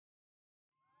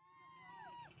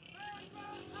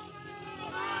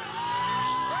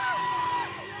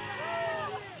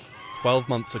12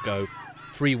 months ago,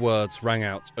 3 words rang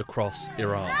out across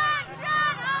Iran.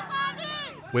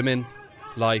 Women,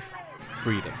 life,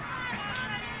 freedom.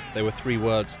 They were 3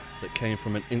 words that came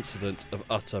from an incident of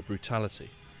utter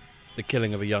brutality. The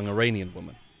killing of a young Iranian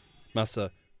woman, Mahsa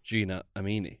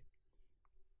Amini.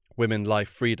 Women, life,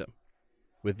 freedom.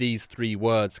 With these 3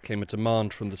 words came a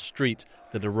demand from the street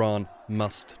that Iran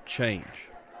must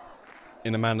change.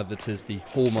 In a manner that is the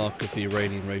hallmark of the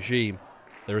Iranian regime,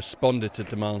 they responded to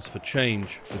demands for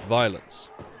change with violence.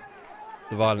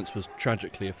 The violence was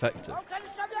tragically effective.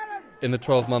 In the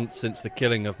 12 months since the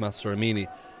killing of Mahsa Amini,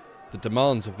 the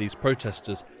demands of these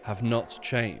protesters have not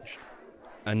changed,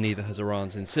 and neither has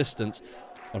Iran's insistence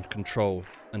on control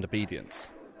and obedience.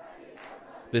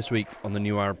 This week on The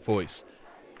New Arab Voice,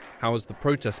 how has the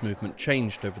protest movement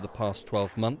changed over the past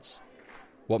 12 months?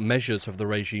 What measures have the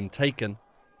regime taken?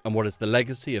 And what is the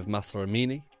legacy of Mahsa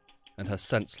Amini and her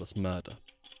senseless murder?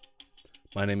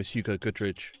 My name is Hugo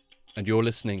Goodridge, and you're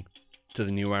listening to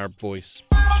The New Arab Voice.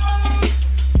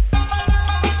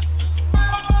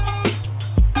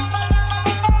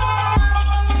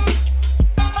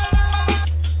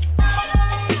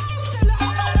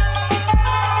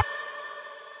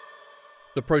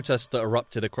 The protests that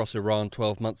erupted across Iran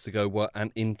 12 months ago were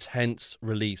an intense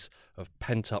release of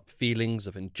pent-up feelings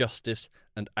of injustice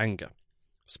and anger,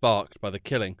 sparked by the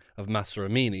killing of Mahsa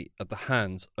Amini at the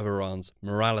hands of Iran's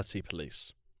morality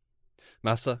police.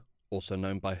 Mahsa, also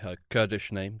known by her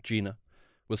Kurdish name, Gina,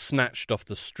 was snatched off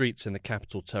the streets in the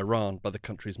capital Tehran by the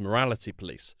country's morality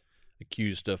police,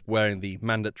 accused of wearing the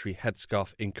mandatory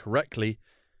headscarf incorrectly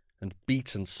and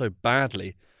beaten so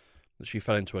badly that she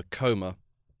fell into a coma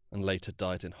and later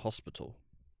died in hospital.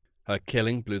 Her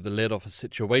killing blew the lid off a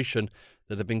situation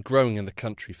that had been growing in the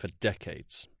country for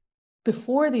decades.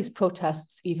 Before these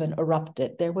protests even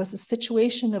erupted, there was a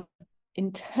situation of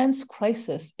intense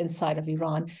crisis inside of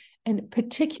Iran, and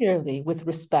particularly with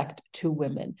respect to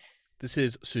women. This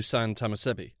is Susan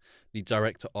Tamasebi, the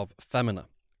director of Femina,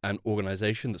 an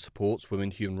organisation that supports women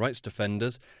human rights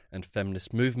defenders and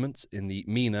feminist movements in the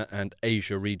MENA and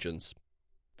Asia regions.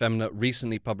 Femina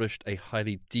recently published a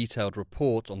highly detailed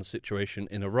report on the situation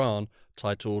in Iran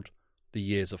titled The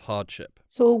Years of Hardship.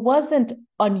 So it wasn't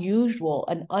unusual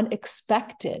and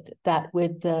unexpected that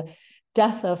with the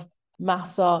death of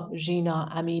Mahsa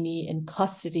Amini in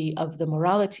custody of the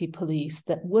morality police,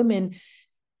 that women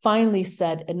finally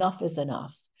said enough is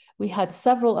enough. We had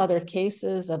several other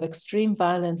cases of extreme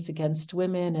violence against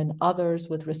women and others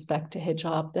with respect to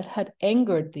hijab that had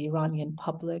angered the Iranian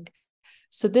public.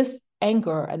 So this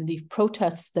anger and the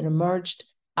protests that emerged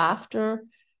after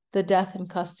the death in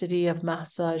custody of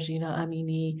Mahsa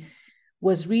Amini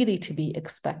was really to be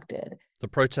expected. The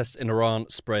protests in Iran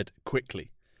spread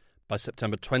quickly. By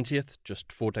September 20th,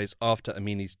 just 4 days after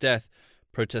Amini's death,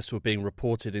 protests were being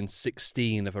reported in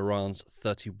 16 of Iran's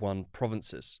 31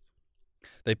 provinces.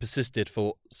 They persisted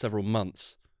for several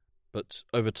months, but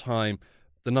over time,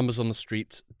 the numbers on the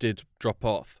street did drop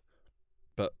off.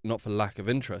 But not for lack of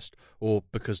interest or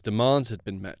because demands had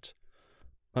been met.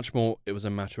 Much more, it was a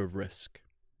matter of risk.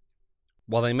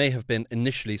 While they may have been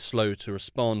initially slow to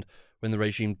respond, when the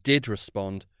regime did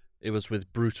respond, it was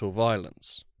with brutal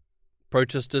violence.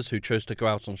 Protesters who chose to go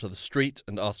out onto the street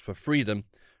and ask for freedom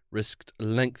risked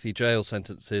lengthy jail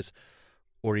sentences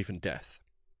or even death.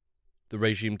 The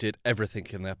regime did everything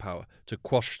in their power to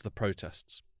quash the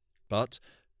protests, but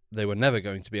they were never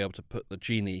going to be able to put the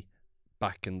genie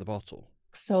back in the bottle.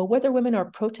 So whether women are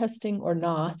protesting or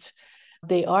not,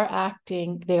 they are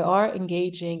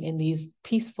engaging in these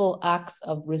peaceful acts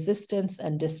of resistance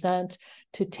and dissent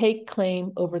to take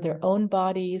claim over their own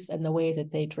bodies and the way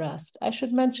that they dressed. I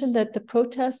should mention that the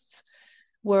protests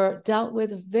were dealt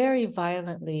with very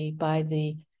violently by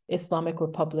the Islamic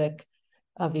Republic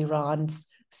of Iran's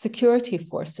security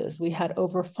forces. We had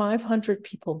over 500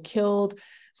 people killed,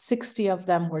 60 of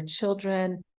them were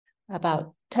children,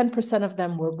 about 10% of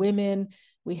them were women.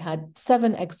 We had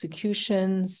 7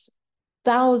 executions,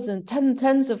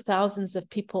 tens of thousands of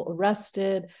people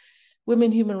arrested,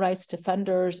 women human rights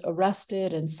defenders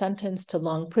arrested and sentenced to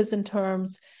long prison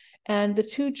terms. And the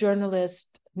 2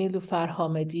 journalists, Nilufar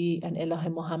Hamedi and Elahe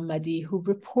Mohammadi, who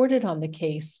reported on the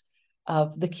case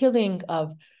of the killing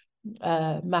of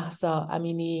Mahsa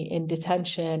Amini in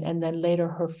detention and then later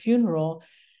her funeral,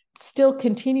 still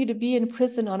continue to be in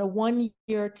prison on a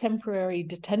 1-year temporary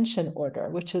detention order,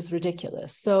 which is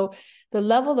ridiculous. So the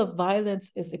level of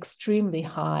violence is extremely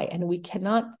high, and we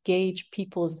cannot gauge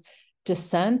people's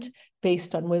dissent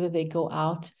based on whether they go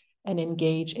out and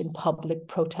engage in public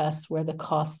protests where the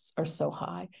costs are so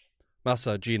high.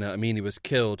 Mahsa Amini was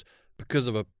killed because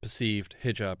of a perceived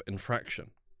hijab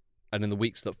infraction. And in the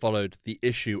weeks that followed, the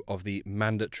issue of the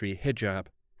mandatory hijab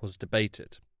was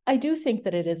debated. I do think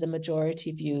that it is a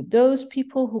majority view. Those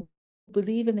people who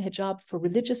believe in the hijab for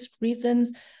religious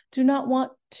reasons do not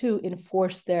want to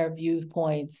enforce their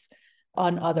viewpoints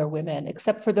on other women,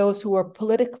 except for those who are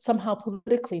somehow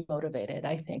politically motivated,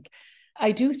 I think.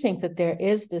 I do think that there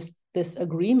is this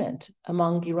agreement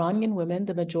among Iranian women,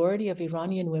 the majority of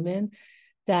Iranian women,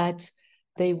 that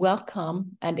they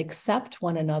welcome and accept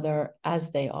one another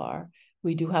as they are.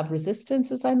 We do have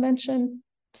resistance, as I mentioned,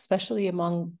 especially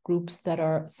among groups that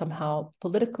are somehow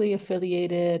politically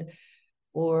affiliated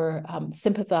or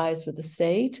sympathize with the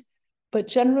state. But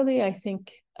generally, I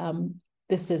think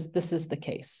this is the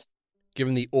case.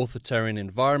 Given the authoritarian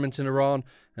environment in Iran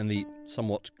and the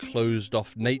somewhat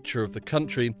closed-off nature of the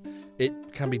country,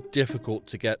 it can be difficult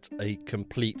to get a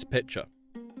complete picture.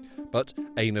 But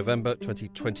a November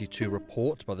 2022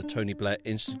 report by the Tony Blair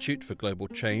Institute for Global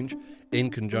Change, in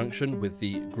conjunction with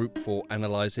the Group for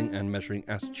Analysing and Measuring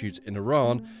Attitudes in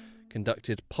Iran,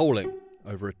 conducted polling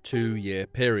over a 2-year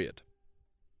period.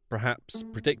 Perhaps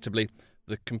predictably,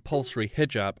 the compulsory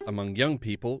hijab among young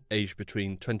people aged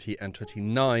between 20 and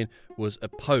 29 was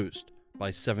opposed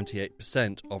by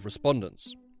 78% of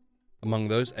respondents. Among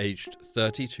those aged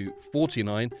 30 to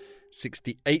 49,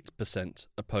 68%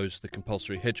 opposed the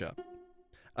compulsory hijab.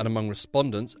 And among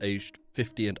respondents aged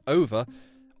 50 and over,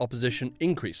 opposition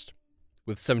increased,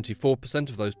 with 74%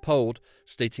 of those polled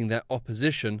stating their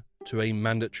opposition to a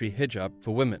mandatory hijab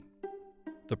for women.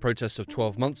 The protests of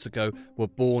 12 months ago were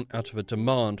born out of a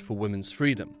demand for women's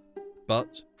freedom.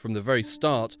 But from the very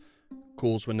start,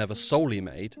 calls were never solely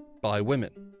made by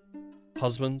women.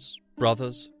 Husbands,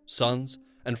 brothers, sons,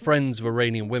 and friends of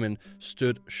Iranian women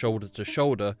stood shoulder to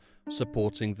shoulder,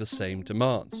 supporting the same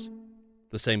demands.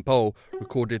 The same poll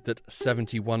recorded that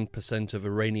 71% of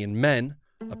Iranian men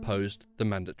opposed the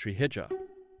mandatory hijab.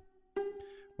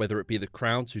 Whether it be the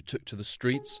crowds who took to the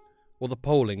streets or the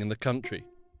polling in the country,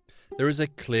 there is a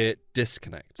clear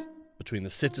disconnect between the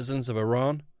citizens of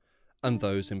Iran and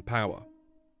those in power.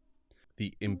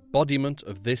 The embodiment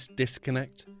of this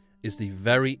disconnect is the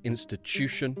very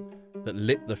institution that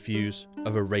lit the fuse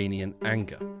of Iranian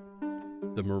anger,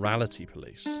 the morality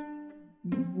police.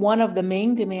 One of the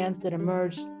main demands that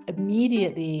emerged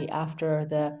immediately after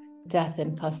the death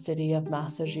in custody of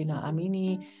Mahsa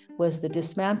Amini was the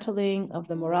dismantling of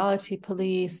the morality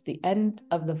police, the end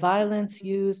of the violence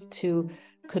used to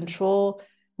control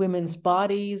women's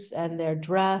bodies and their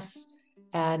dress,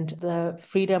 and the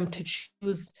freedom to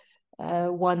choose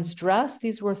one's dress.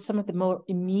 These were some of the more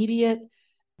immediate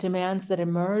demands that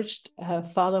emerged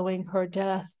following her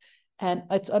death. And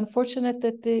it's unfortunate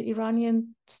that the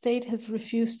Iranian state has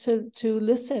refused to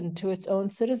listen to its own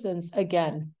citizens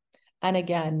again and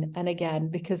again and again,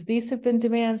 because these have been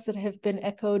demands that have been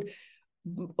echoed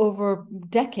over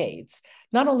decades.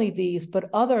 Not only these, but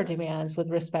other demands with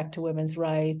respect to women's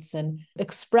rights and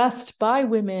expressed by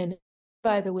women,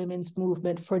 by the women's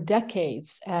movement for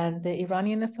decades. And the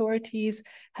Iranian authorities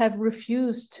have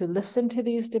refused to listen to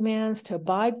these demands, to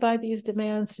abide by these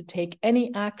demands, to take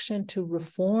any action to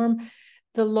reform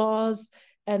the laws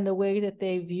and the way that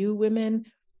they view women.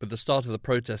 With the start of the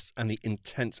protests and the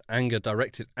intense anger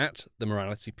directed at the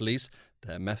morality police,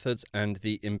 their methods and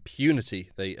the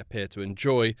impunity they appear to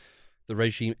enjoy, the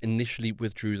regime initially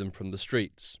withdrew them from the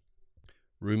streets.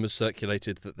 Rumours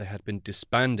circulated that they had been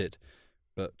disbanded,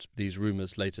 but these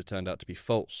rumours later turned out to be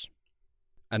false.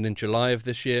 And in July of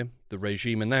this year, the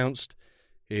regime announced,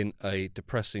 in a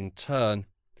depressing turn,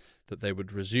 that they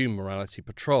would resume morality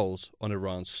patrols on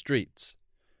Iran's streets,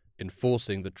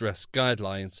 enforcing the dress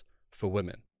guidelines for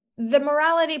women. The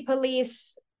morality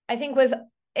police, I think, was,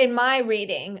 in my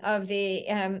reading of the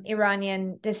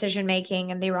Iranian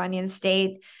decision-making and the Iranian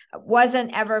state,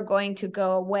 wasn't ever going to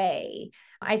go away.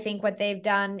 I think what they've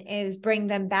done is bring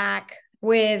them back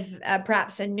with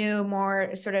perhaps a new,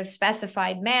 more sort of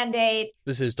specified mandate.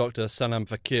 This is Dr. Sanam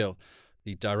Vakil,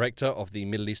 the director of the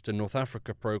Middle East and North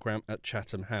Africa program at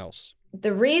Chatham House.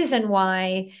 The reason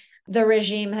why the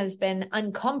regime has been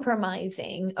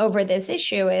uncompromising over this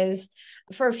issue is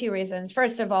for a few reasons.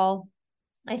 First of all,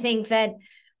 I think that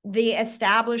the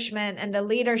establishment and the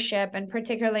leadership, and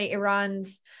particularly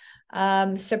Iran's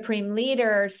supreme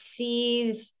leader,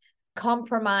 sees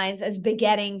compromise as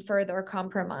begetting further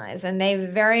compromise. And they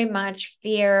very much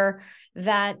fear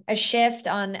that a shift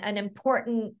on an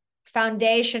important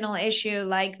foundational issue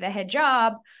like the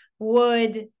hijab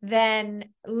would then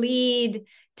lead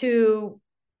to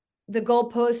the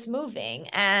goalposts moving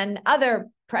and other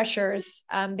pressures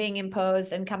being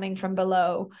imposed and coming from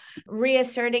below,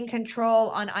 reasserting control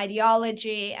on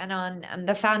ideology and on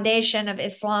the foundation of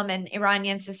Islam and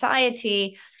Iranian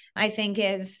society. I think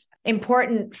is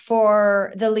important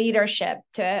for the leadership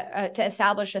to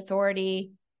establish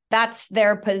authority. That's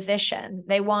their position.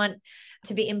 They want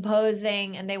to be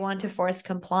imposing and they want to force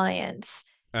compliance.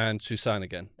 And Susan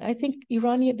again. I think the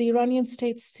Iranian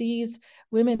state sees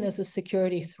women as a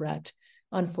security threat,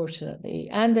 unfortunately,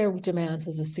 and their demands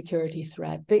as a security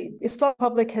threat. The Islamic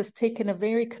Republic has taken a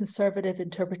very conservative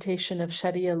interpretation of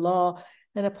Sharia law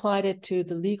and applied it to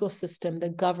the legal system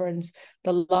that governs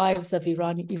the lives of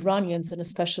Iranians, and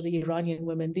especially Iranian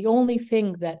women. The only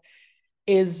thing that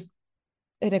is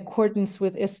in accordance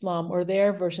with Islam, or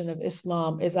their version of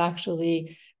Islam, is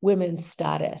actually women's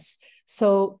status.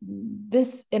 So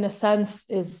this, in a sense,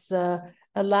 is a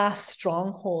last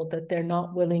stronghold that they're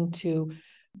not willing to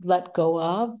let go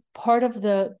of. Part of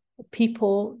the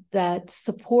people that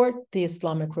support the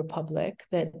Islamic Republic,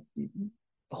 that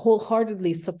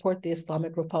wholeheartedly support the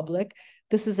Islamic Republic,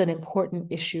 this is an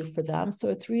important issue for them. So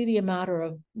it's really a matter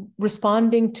of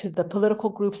responding to the political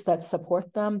groups that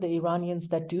support them, the Iranians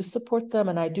that do support them.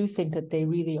 And I do think that they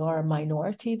really are a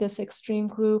minority, this extreme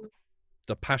group.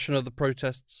 The passion of the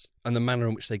protests and the manner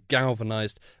in which they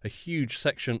galvanised a huge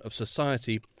section of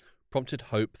society prompted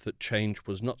hope that change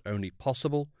was not only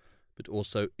possible, but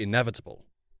also inevitable.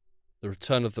 The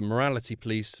return of the morality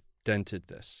police dented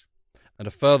this, and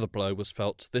a further blow was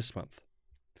felt this month.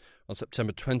 On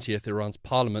September 20th, Iran's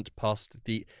parliament passed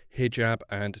the Hijab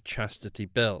and Chastity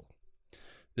Bill.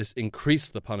 This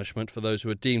increased the punishment for those who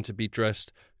are deemed to be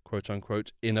dressed,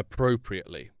 quote-unquote,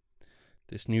 inappropriately.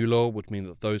 This new law would mean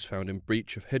that those found in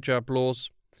breach of hijab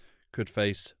laws could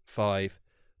face 5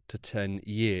 to 10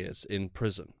 years in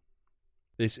prison.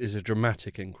 This is a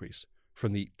dramatic increase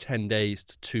from the 10 days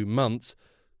to 2 months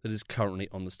that is currently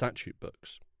on the statute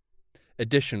books.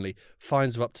 Additionally,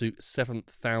 fines of up to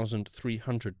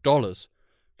 $7,300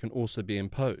 can also be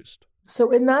imposed.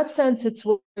 So in that sense, it's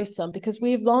worrisome, because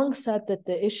we've long said that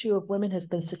the issue of women has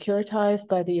been securitized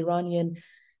by the Iranian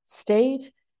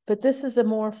state, but this is a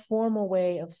more formal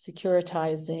way of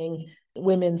securitizing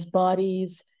women's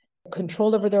bodies,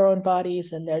 control over their own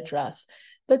bodies and their dress.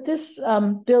 But this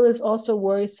bill is also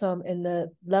worrisome in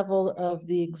the level of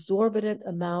the exorbitant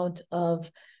amount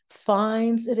of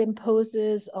fines it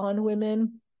imposes on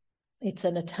women. It's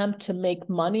an attempt to make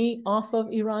money off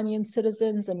of Iranian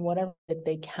citizens and whatever that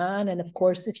they can. And of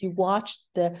course, if you watch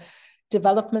the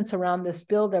developments around this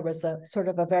bill, there was a sort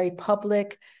of a very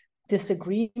public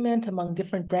disagreement among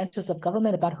different branches of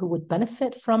government about who would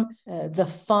benefit from the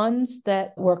funds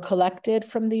that were collected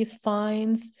from these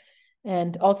fines.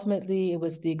 And ultimately, it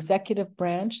was the executive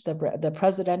branch, the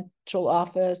presidential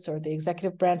office, or the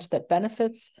executive branch that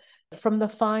benefits from the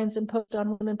fines imposed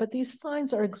on women. But these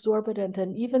fines are exorbitant,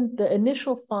 and even the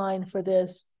initial fine for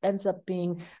this ends up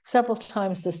being several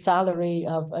times the salary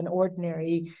of an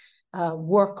ordinary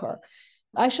worker.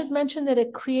 I should mention that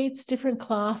it creates different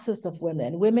classes of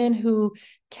women who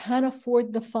can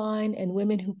afford the fine and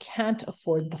women who can't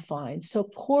afford the fine. So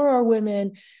poorer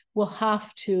women will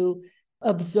have to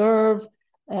observe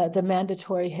the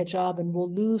mandatory hijab and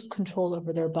will lose control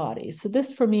over their bodies. So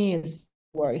this, for me, is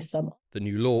worrisome. The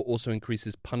new law also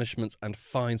increases punishments and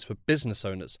fines for business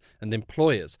owners and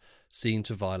employers seen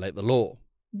to violate the law.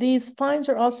 These fines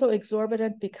are also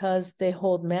exorbitant because they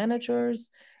hold managers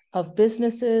of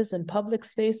businesses and public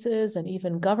spaces and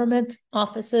even government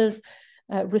offices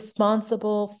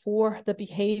responsible for the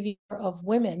behavior of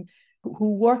women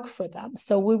who work for them.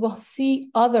 So we will see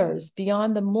others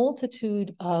beyond the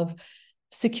multitude of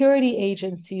security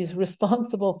agencies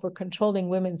responsible for controlling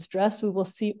women's dress. We will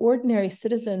see ordinary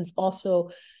citizens also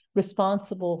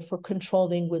responsible for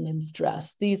controlling women's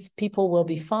dress. These people will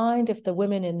be fined if the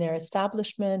women in their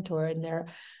establishment or in their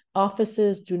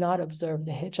offices do not observe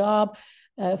the hijab.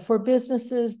 For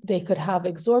businesses, they could have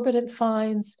exorbitant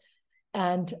fines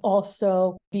and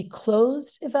also be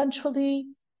closed eventually.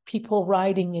 People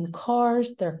riding in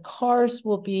cars, their cars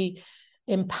will be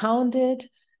impounded,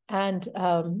 and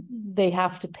they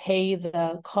have to pay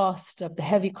the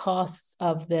heavy costs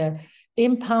of the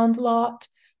impound lot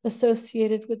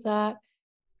associated with that.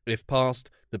 If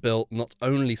passed, the bill not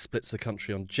only splits the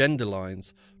country on gender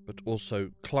lines, but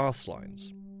also class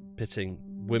lines, pitting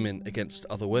women against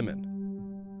other women.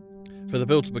 For the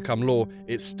bill to become law,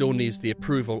 it still needs the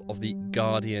approval of the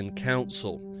Guardian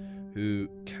Council, who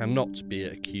cannot be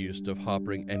accused of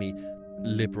harbouring any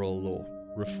liberal or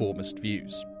reformist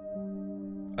views.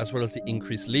 As well as the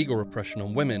increased legal repression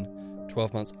on women,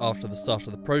 12 months after the start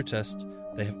of the protest,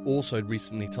 they have also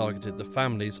recently targeted the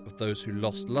families of those who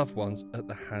lost loved ones at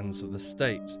the hands of the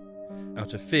state,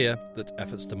 out of fear that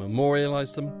efforts to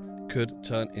memorialise them could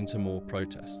turn into more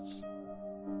protests.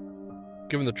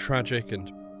 Given the tragic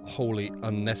and wholly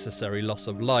unnecessary loss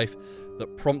of life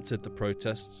that prompted the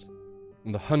protests,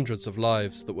 and the hundreds of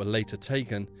lives that were later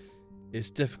taken,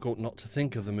 it's difficult not to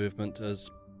think of the movement as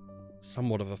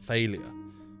somewhat of a failure.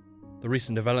 The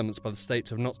recent developments by the state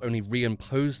have not only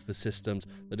reimposed the systems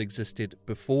that existed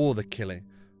before the killing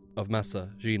of Mahsa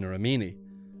Amini,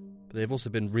 but they've also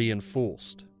been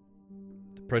reinforced.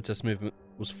 The protest movement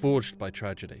was forged by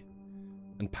tragedy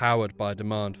and powered by a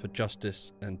demand for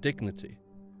justice and dignity.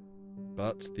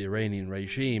 But the Iranian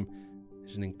regime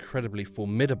is an incredibly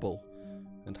formidable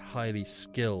and highly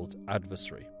skilled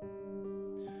adversary.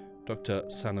 Dr.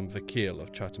 Sanam Vakil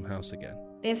of Chatham House again.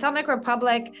 The Islamic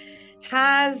Republic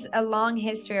has a long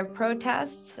history of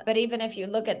protests, but even if you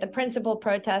look at the principal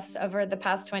protests over the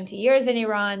past 20 years in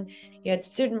Iran, you had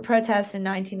student protests in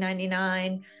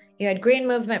 1999, you had Green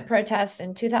Movement protests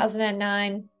in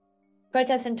 2009,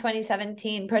 protests in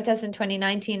 2017, protests in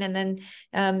 2019, and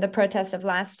then the protests of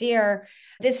last year.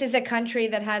 This is a country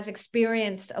that has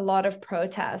experienced a lot of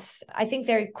protests. I think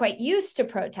they're quite used to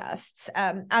protests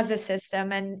as a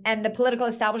system, and the political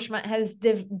establishment has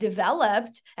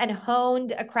developed and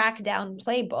honed a crackdown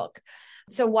playbook.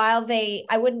 So while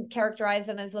I wouldn't characterize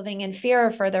them as living in fear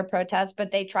of further protests,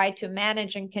 but they try to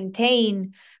manage and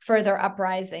contain further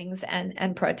uprisings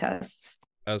and protests.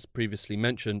 As previously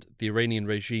mentioned, the Iranian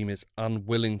regime is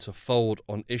unwilling to fold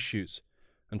on issues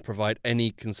and provide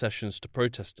any concessions to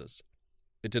protesters.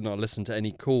 It did not listen to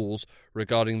any calls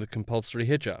regarding the compulsory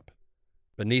hijab,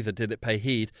 but neither did it pay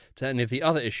heed to any of the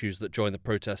other issues that joined the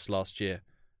protests last year,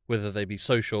 whether they be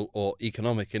social or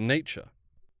economic in nature.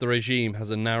 The regime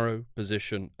has a narrow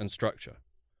position and structure.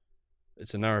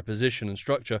 It's a narrow position and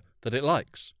structure that it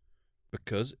likes,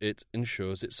 because it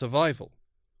ensures its survival.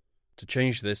 To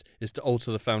change this is to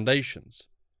alter the foundations,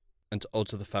 and to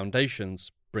alter the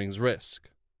foundations brings risk.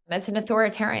 It's an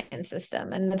authoritarian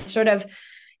system, and the sort of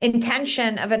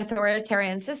intention of an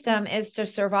authoritarian system is to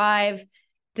survive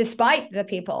despite the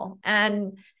people.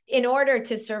 And in order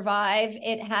to survive,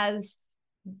 it has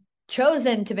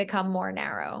chosen to become more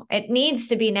narrow. It needs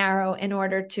to be narrow in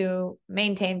order to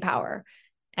maintain power.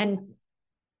 And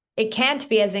it can't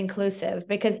be as inclusive,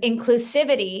 because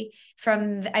inclusivity,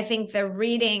 from I think the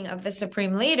reading of the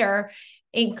Supreme Leader,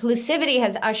 inclusivity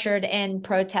has ushered in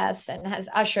protests and has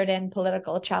ushered in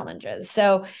political challenges.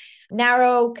 So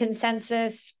narrow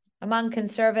consensus among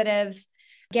conservatives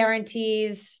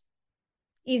guarantees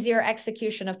easier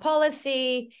execution of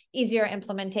policy, easier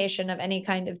implementation of any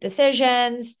kind of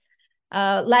decisions,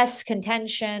 less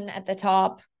contention at the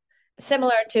top,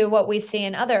 similar to what we see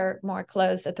in other more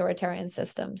closed authoritarian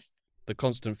systems. The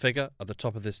constant figure at the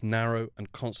top of this narrow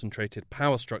and concentrated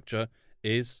power structure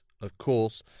is, of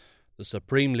course, the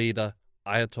Supreme Leader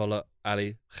Ayatollah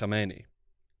Ali Khamenei.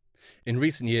 In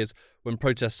recent years, when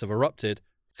protests have erupted,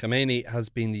 Khamenei has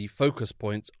been the focus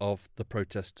point of the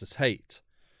protesters' hate,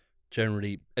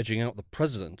 generally edging out the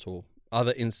president or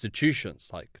other institutions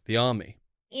like the army.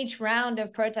 Each round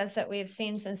of protests that we've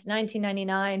seen since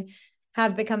 1999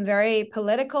 have become very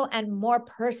political and more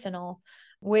personal,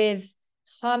 with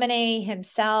Khamenei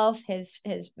himself, his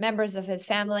members of his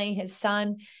family, his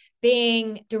son,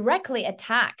 being directly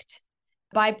attacked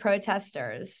by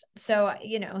protesters. So,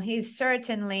 he's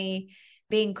certainly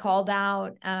being called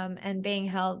out and being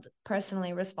held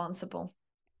personally responsible.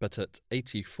 But at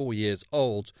 84 years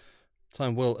old,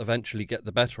 time will eventually get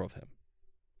the better of him.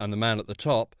 And the man at the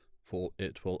top, for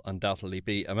it will undoubtedly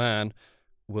be a man,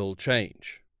 will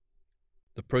change.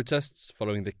 The protests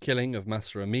following the killing of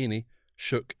Mahsa Amini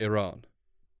shook Iran.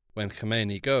 When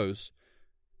Khamenei goes,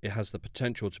 it has the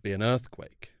potential to be an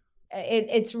earthquake.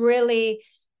 It's really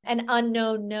an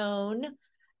unknown known.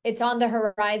 It's on the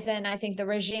horizon. I think the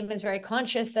regime is very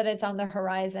conscious that it's on the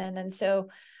horizon. And so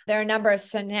there are a number of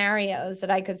scenarios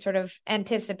that I could sort of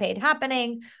anticipate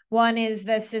happening. One is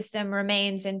the system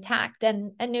remains intact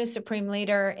and a new supreme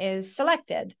leader is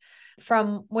selected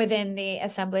from within the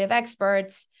Assembly of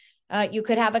Experts. You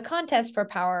could have a contest for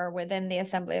power within the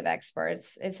Assembly of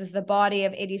Experts. This is the body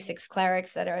of 86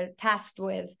 clerics that are tasked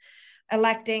with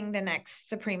electing the next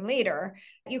supreme leader.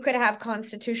 You could have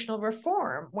constitutional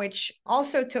reform, which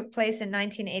also took place in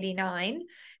 1989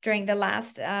 during the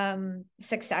last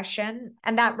succession.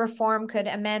 And that reform could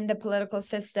amend the political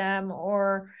system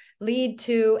or lead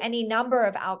to any number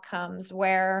of outcomes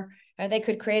where they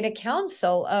could create a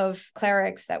council of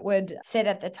clerics that would sit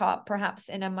at the top, perhaps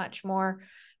in a much more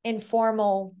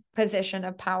informal position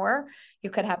of power.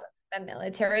 You could have a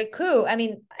military coup. I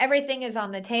mean, everything is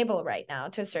on the table right now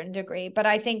to a certain degree. But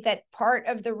I think that part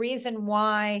of the reason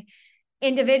why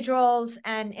individuals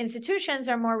and institutions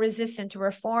are more resistant to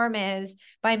reform is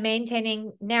by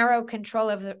maintaining narrow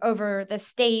control over the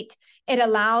state. It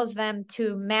allows them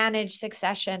to manage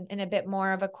succession in a bit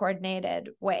more of a coordinated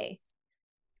way.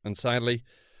 And sadly,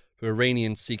 for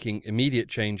Iranians seeking immediate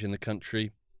change in the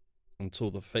country,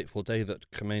 until the fateful day that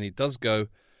Khamenei does go,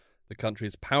 the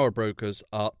country's power brokers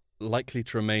are likely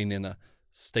to remain in a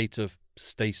state of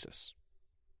stasis,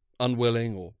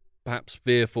 unwilling or perhaps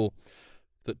fearful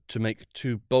that to make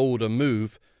too bold a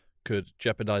move could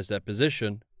jeopardize their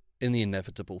position in the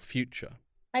inevitable future.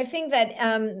 I think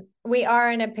that we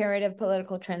are in a period of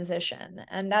political transition,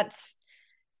 and that's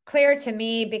clear to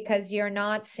me because you're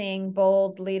not seeing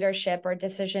bold leadership or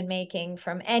decision-making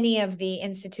from any of the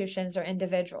institutions or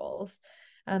individuals,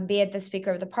 be it the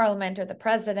Speaker of the Parliament or the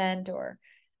President, or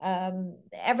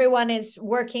everyone is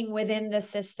working within the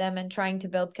system and trying to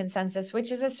build consensus,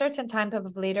 which is a certain type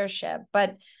of leadership.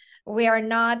 But we are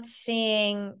not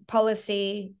seeing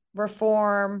policy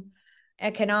reform,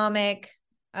 economic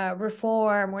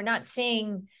reform. We're not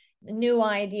seeing new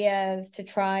ideas to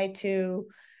try to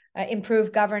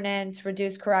improve governance,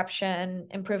 reduce corruption,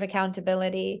 improve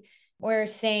accountability. We're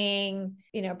seeing,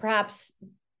 perhaps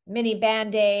mini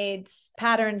band-aids,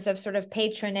 patterns of sort of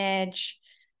patronage,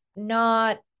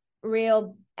 not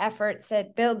real efforts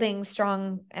at building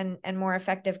strong and more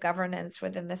effective governance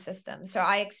within the system. So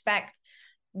I expect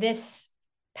this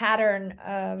pattern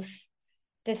of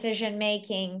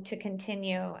decision-making to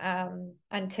continue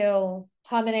until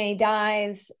Khamenei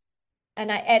dies.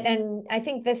 And I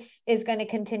think this is going to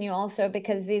continue also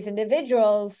because these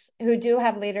individuals who do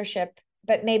have leadership,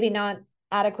 but maybe not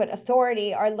adequate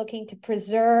authority, are looking to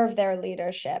preserve their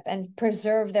leadership and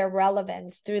preserve their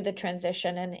relevance through the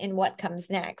transition and in what comes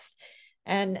next.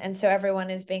 And so everyone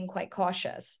is being quite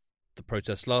cautious. The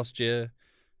protests last year,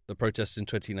 the protests in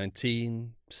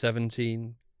 2019,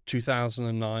 17,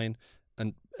 2009,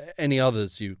 and any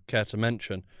others you care to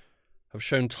mention have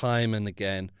shown time and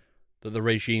again that the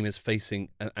regime is facing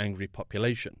an angry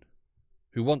population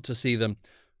who want to see them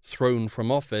thrown from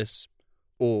office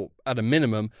or, at a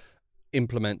minimum,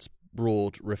 implement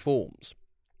broad reforms.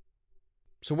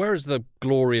 So where is the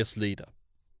glorious leader?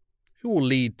 Who will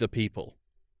lead the people?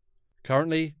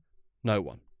 Currently, no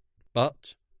one,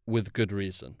 but with good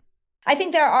reason. I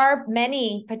think there are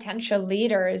many potential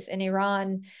leaders in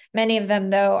Iran. Many of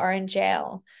them, though, are in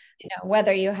jail.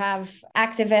 Whether you have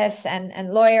activists and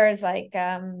lawyers like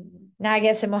Narges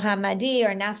Mohammadi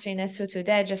or Nasrin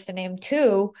Sotoudeh, just to name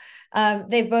two,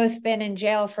 they've both been in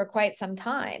jail for quite some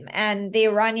time. And the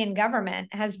Iranian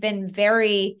government has been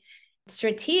very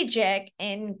strategic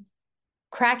in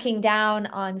cracking down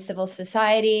on civil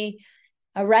society,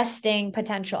 arresting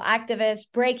potential activists,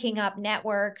 breaking up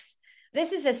networks.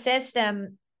 This is a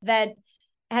system that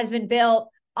has been built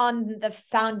on the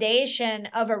foundation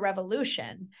of a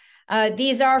revolution.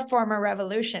 These are former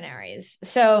revolutionaries.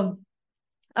 So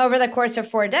over the course of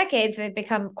 4 decades, they've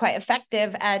become quite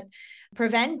effective at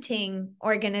preventing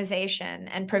organization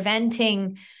and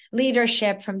preventing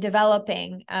leadership from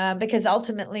developing, because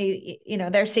ultimately,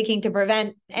 they're seeking to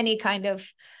prevent any kind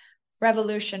of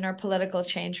revolution or political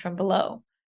change from below.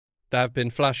 There have been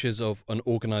flashes of an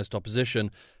organised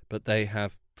opposition, but they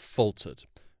have faltered,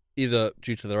 either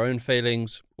due to their own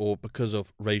failings or because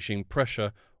of regime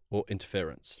pressure or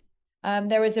interference.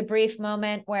 There was a brief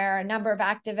moment where a number of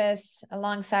activists,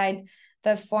 alongside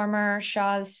the former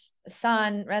Shah's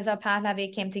son, Reza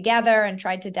Pahlavi, came together and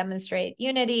tried to demonstrate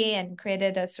unity and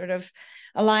created a sort of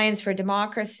alliance for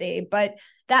democracy. But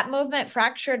that movement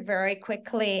fractured very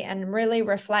quickly and really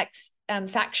reflects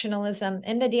factionalism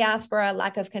in the diaspora,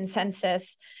 lack of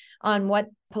consensus on what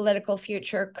political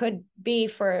future could be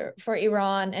for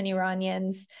Iran and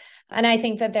Iranians. And I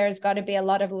think that there's got to be a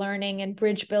lot of learning and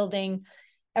bridge building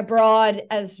abroad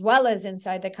as well as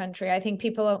inside the country. I think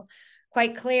people are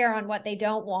quite clear on what they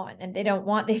don't want, and they don't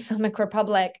want the Islamic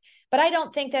Republic. But I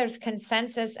don't think there's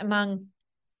consensus among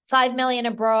 5 million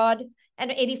abroad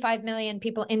and 85 million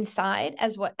people inside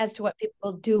as to what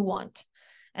people do want.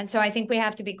 And so I think we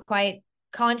have to be quite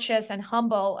conscious and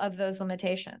humble of those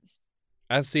limitations.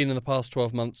 As seen in the past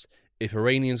 12 months, if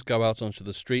Iranians go out onto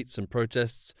the streets and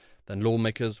protests, then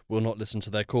lawmakers will not listen to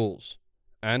their calls,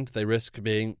 and they risk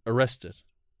being arrested,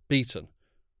 beaten,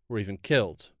 or even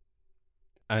killed.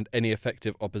 And any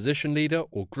effective opposition leader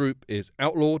or group is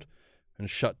outlawed and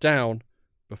shut down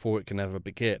before it can ever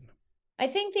begin. I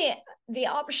think the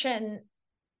option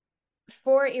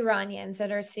for Iranians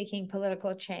that are seeking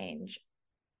political change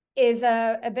is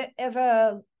a bit of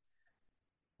a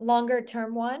longer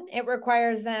term one. It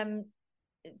requires them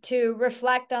to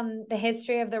reflect on the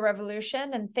history of the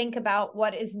revolution and think about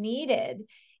what is needed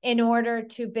in order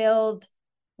to build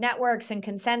networks and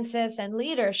consensus and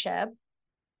leadership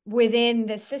within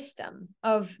the system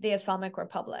of the Islamic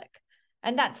Republic.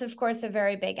 And that's, of course, a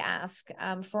very big ask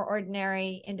for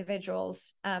ordinary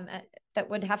individuals that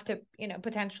would have to,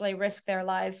 potentially risk their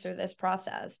lives through this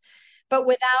process. But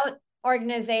without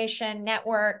organization,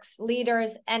 networks,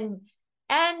 leaders, and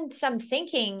some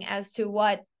thinking as to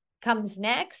what comes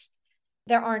next,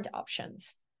 there aren't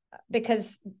options.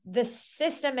 Because the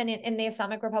system in the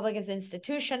Islamic Republic is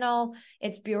institutional,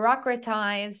 it's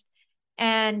bureaucratized,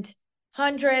 and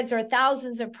hundreds or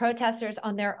thousands of protesters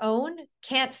on their own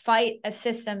can't fight a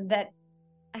system that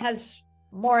has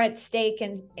more at stake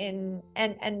and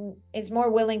is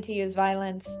more willing to use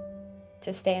violence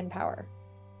to stay in power.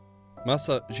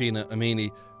 Mahsa Amini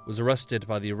was arrested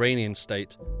by the Iranian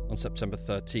state on September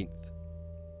 13th.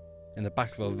 In the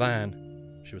back of a van,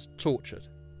 she was tortured.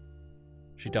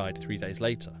 She died 3 days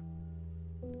later.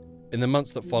 In the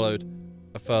months that followed,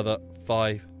 a further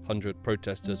 500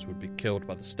 protesters would be killed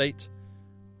by the state,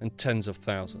 and tens of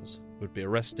thousands would be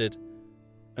arrested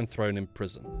and thrown in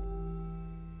prison.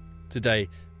 Today,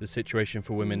 the situation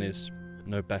for women is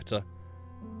no better.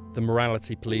 The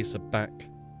morality police are back,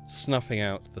 snuffing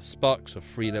out the sparks of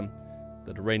freedom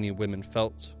that Iranian women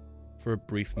felt for a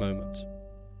brief moment.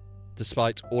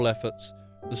 Despite all efforts,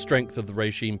 the strength of the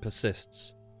regime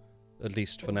persists, at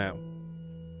least for now.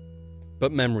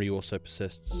 But memory also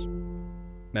persists.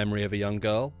 Memory of a young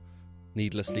girl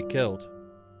needlessly killed.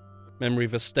 Memory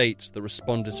of a state that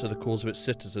responded to the calls of its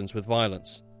citizens with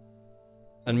violence.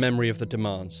 And memory of the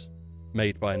demands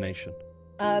made by a nation.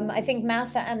 I think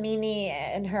Mahsa Amini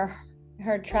and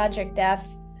her tragic death,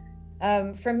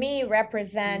 for me,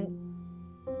 represent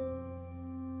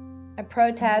a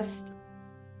protest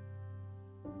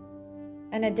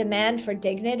and a demand for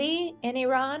dignity in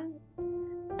Iran.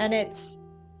 And it's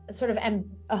sort of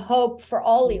a hope for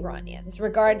all Iranians,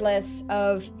 regardless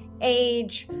of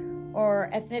age or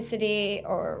ethnicity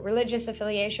or religious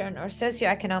affiliation or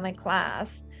socioeconomic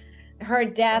class. Her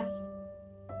death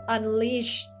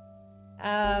unleashed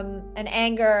an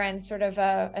anger and sort of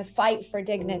a fight for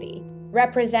dignity,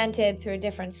 represented through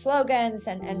different slogans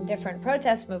and different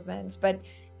protest movements. But,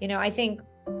 I think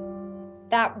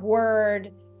that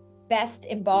word best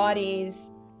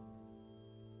embodies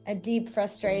a deep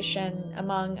frustration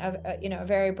among a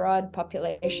very broad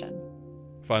population.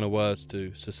 Final words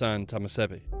to Susan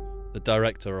Tamasevi, the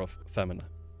director of Femina.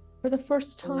 For the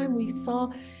first time, we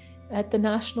saw at the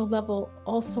national level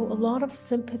also a lot of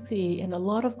sympathy and a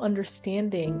lot of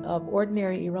understanding of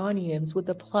ordinary Iranians with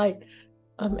the plight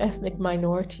of ethnic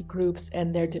minority groups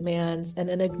and their demands, and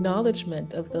an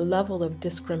acknowledgement of the level of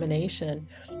discrimination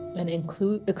and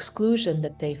exclusion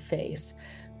that they face.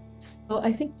 So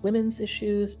I think women's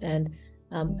issues and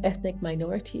ethnic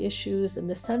minority issues and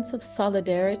the sense of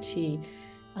solidarity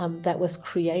that was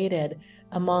created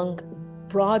among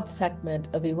broad segment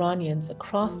of Iranians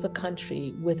across the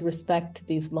country with respect to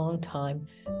these long-time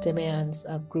demands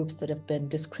of groups that have been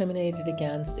discriminated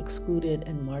against, excluded,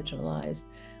 and marginalized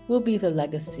will be the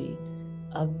legacy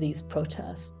of these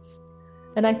protests.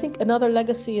 And I think another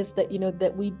legacy is that,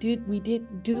 that we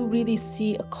do really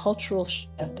see a cultural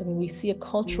shift. I mean, we see a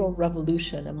cultural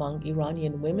revolution among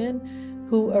Iranian women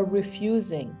who are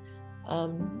refusing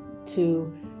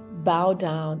to bow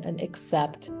down and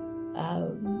accept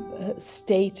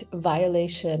state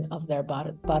violation of their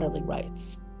bodily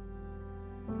rights.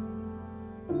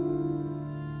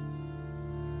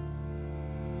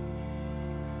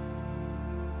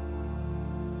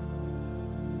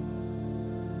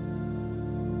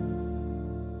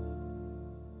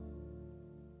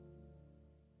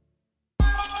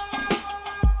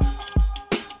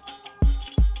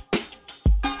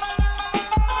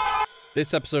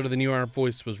 This episode of The New Arab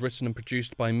Voice was written and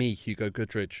produced by me, Hugo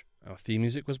Goodridge. Our theme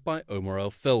music was by Omar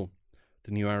El Phil.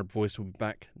 The New Arab Voice will be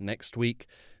back next week.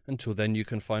 Until then, you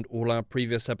can find all our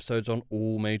previous episodes on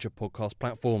all major podcast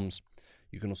platforms.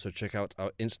 You can also check out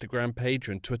our Instagram page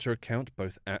and Twitter account,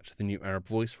 both at The New Arab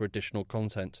Voice, for additional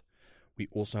content. We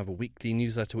also have a weekly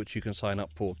newsletter which you can sign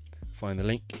up for. Find the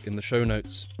link in the show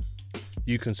notes.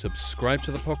 You can subscribe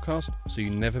to the podcast so you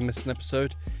never miss an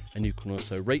episode, and you can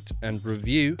also rate and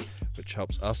review, which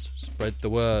helps us spread the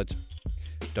word.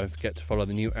 Don't forget to follow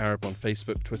The New Arab on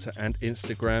Facebook, Twitter and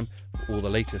Instagram for all the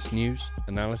latest news,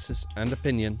 analysis and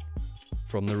opinion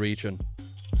from the region.